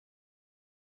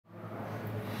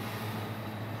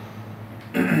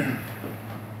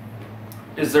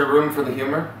Is there room for the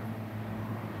humor?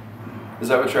 Is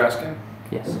that what you're asking?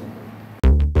 Yes.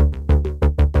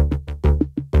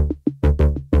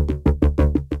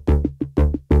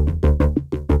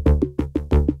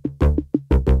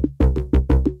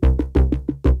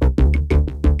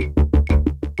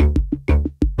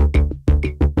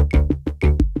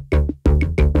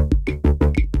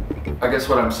 I guess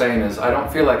what I'm saying is I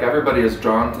don't feel like everybody is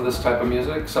drawn to this type of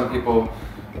music. Some people,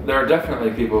 there are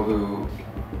definitely people who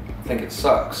think it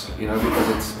sucks, you know,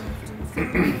 because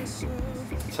it's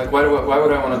like, why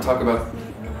would I want to talk about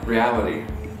reality?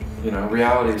 You know,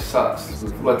 reality sucks.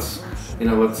 Let's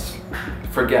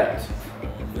forget,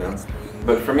 you know.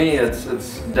 But for me,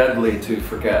 it's deadly to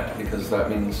forget, because that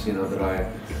means, you know, that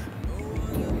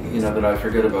I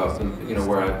forget about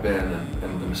where I've been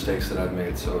and the mistakes that I've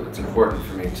made. So it's important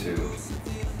for me to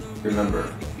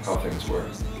remember how things were.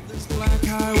 Black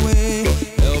highway,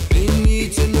 helping me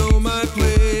to know my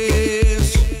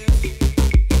place.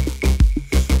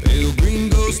 Pale green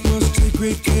ghost must take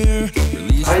great care.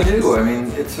 I do. I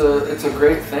mean, it's a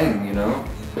great thing, you know.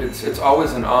 It's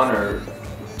always an honor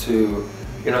to,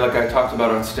 you know, like I talked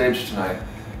about on stage tonight.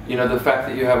 You know, the fact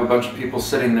that you have a bunch of people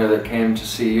sitting there that came to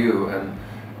see you and,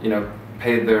 you know,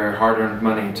 paid their hard-earned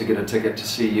money to get a ticket to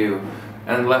see you,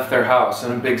 and left their house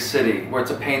in a big city where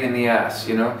it's a pain in the ass,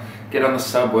 you know, get on the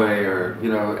subway, or, you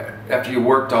know, after you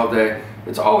worked all day.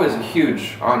 It's always a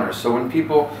huge honor. So when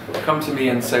people come to me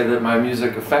and say that my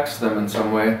music affects them in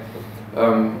some way,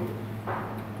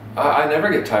 I never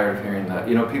get tired of hearing that.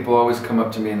 You know, people always come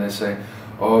up to me and they say,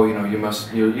 oh, you know,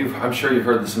 I'm sure you've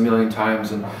heard this a million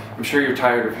times, and I'm sure you're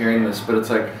tired of hearing this. But it's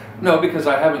like, no, because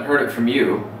I haven't heard it from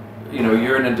you. You know,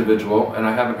 you're an individual, and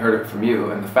I haven't heard it from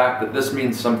you. And the fact that this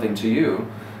means something to you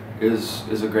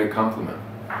is a great compliment.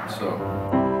 So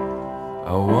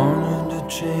I wanted to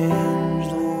change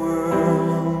the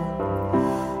world,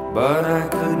 but I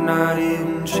could not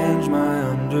even change my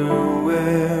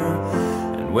underwear.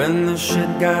 And when the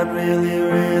shit got really,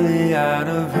 really out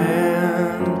of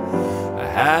hand, I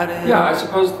had it. Yeah, I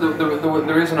suppose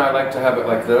the reason I like to have it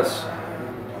like this,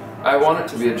 I want it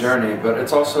to be a journey, but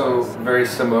it's also very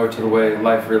similar to the way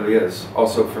life really is,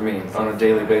 also for me, on a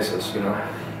daily basis, you know.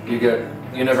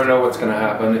 You never know what's going to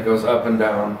happen. It goes up and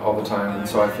down all the time, and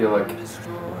so I feel like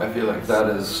that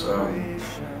is,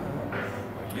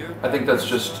 I think that's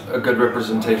just a good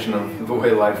representation of the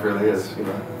way life really is, you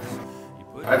know.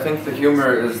 I think the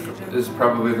humor is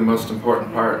probably the most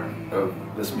important part of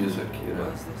this music, you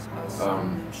know,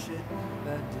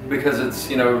 because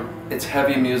it's, you know, it's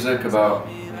heavy music about,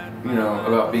 you know,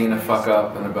 about being a fuck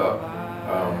up, and about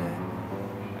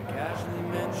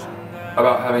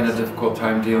having a difficult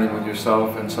time dealing with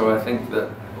yourself. And so I think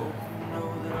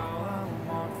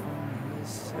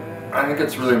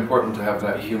it's really important to have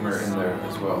that humor in there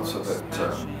as well, so that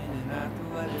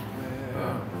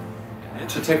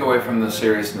to take away from the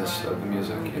seriousness of the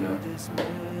music, you know,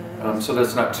 so that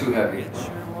it's not too heavy.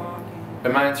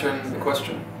 Am I answering the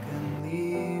question?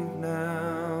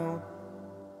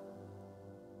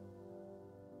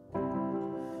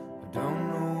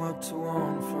 To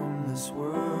want from this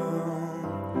world,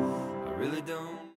 I really don't.